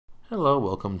Hello,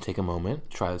 welcome. Take a moment,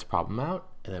 try this problem out,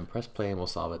 and then press play and we'll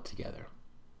solve it together.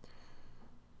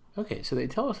 Okay, so they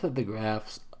tell us that the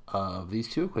graphs of these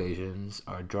two equations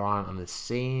are drawn on the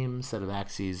same set of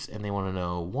axes, and they want to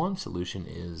know one solution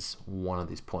is one of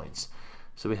these points.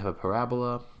 So we have a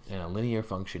parabola and a linear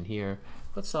function here.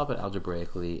 Let's solve it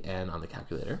algebraically and on the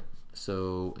calculator.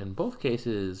 So in both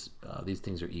cases, these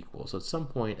things are equal. So at some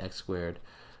point, x squared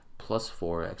plus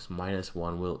 4x minus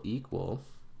 1 will equal,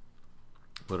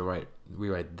 we're going to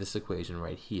rewrite this equation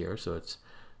right here. So it's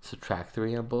subtract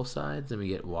 3 on both sides, and we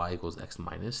get y equals x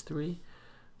minus 3.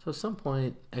 So at some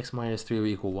point, x minus 3 will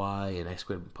equal y, and x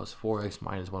squared plus 4x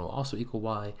minus 1 will also equal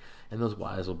y, and those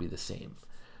y's will be the same.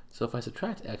 So if I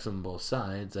subtract x on both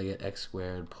sides, I get x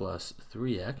squared plus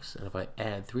 3x, and if I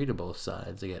add 3 to both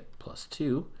sides, I get plus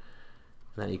 2,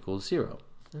 and that equals 0.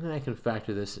 And then I can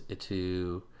factor this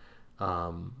into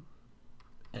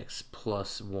x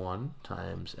plus 1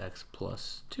 times x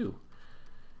plus 2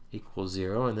 equals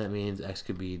 0, and that means x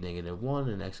could be negative 1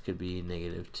 and x could be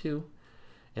negative 2,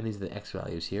 and these are the x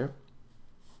values here.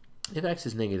 If x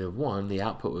is negative 1, the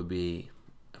output would be,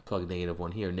 plug negative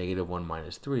 1 here, negative 1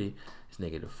 minus 3 is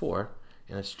negative 4,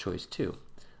 and that's choice 2.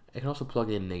 I can also plug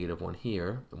in negative 1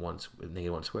 here.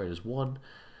 Negative 1 squared is 1,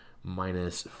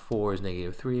 minus 4 is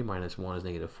negative 3, minus 1 is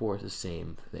negative 4, it's the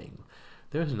same thing.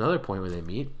 There's another point where they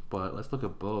meet, but let's look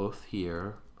at both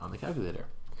here on the calculator.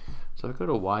 So if I go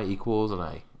to y equals and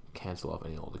I cancel off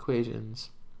any old equations,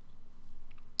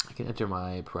 I can enter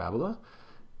my parabola,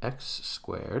 x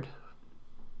squared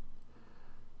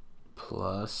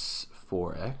plus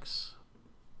 4x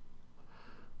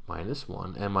minus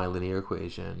 1, and my linear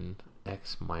equation,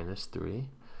 x minus 3.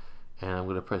 And I'm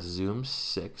going to press zoom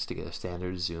 6 to get a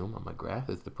standard zoom on my graph.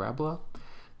 There's the parabola.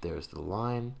 There's the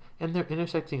line, and they're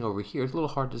intersecting over here. It's a little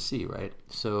hard to see, right?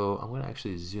 So I'm going to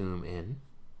actually zoom in,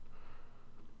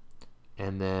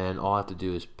 and then all I have to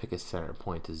do is pick a center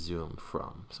point to zoom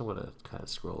from. So I'm going to kind of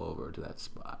scroll over to that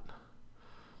spot.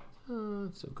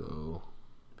 So go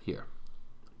here.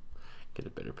 Get a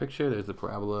better picture. There's the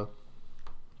parabola.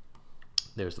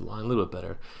 There's the line, a little bit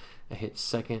better. I hit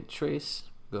second trace,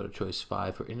 go to choice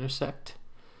 5 for intersect,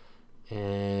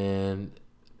 and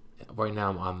right now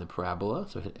I'm on the parabola,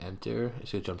 so hit enter.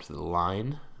 It's going to jump to the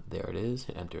line. There it is.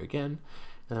 Hit enter again.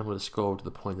 And I'm going to scroll to the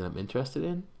point that I'm interested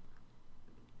in.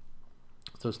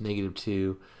 So it's negative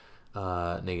 2,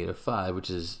 negative 5, which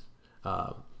is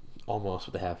almost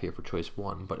what they have here for choice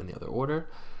 1, but in the other order.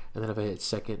 And then if I hit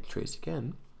second trace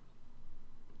again,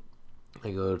 I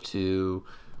go to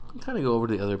kind of go over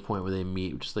to the other point where they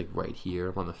meet, which is like right here.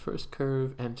 I'm on the first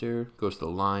curve, enter, goes to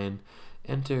the line,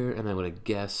 enter, and then I'm going to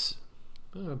guess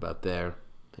about there,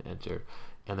 to enter,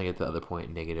 and I get the other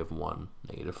point, negative 1,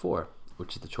 negative 4,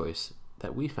 which is the choice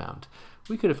that we found.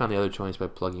 We could have found the other choice by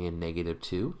plugging in negative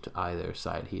 2 to either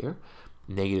side here.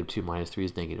 Negative 2 minus 3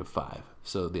 is negative 5.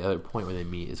 So the other point where they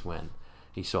meet is when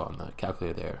you saw on the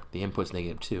calculator there, the input's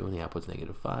negative 2 and the output's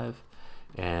negative 5,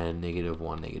 and negative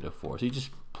 1, negative 4. So you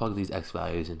just plug these x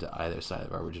values into either side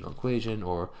of our original equation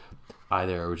or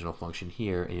either original function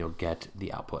here, and you'll get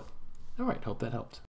the output. All right, hope that helped.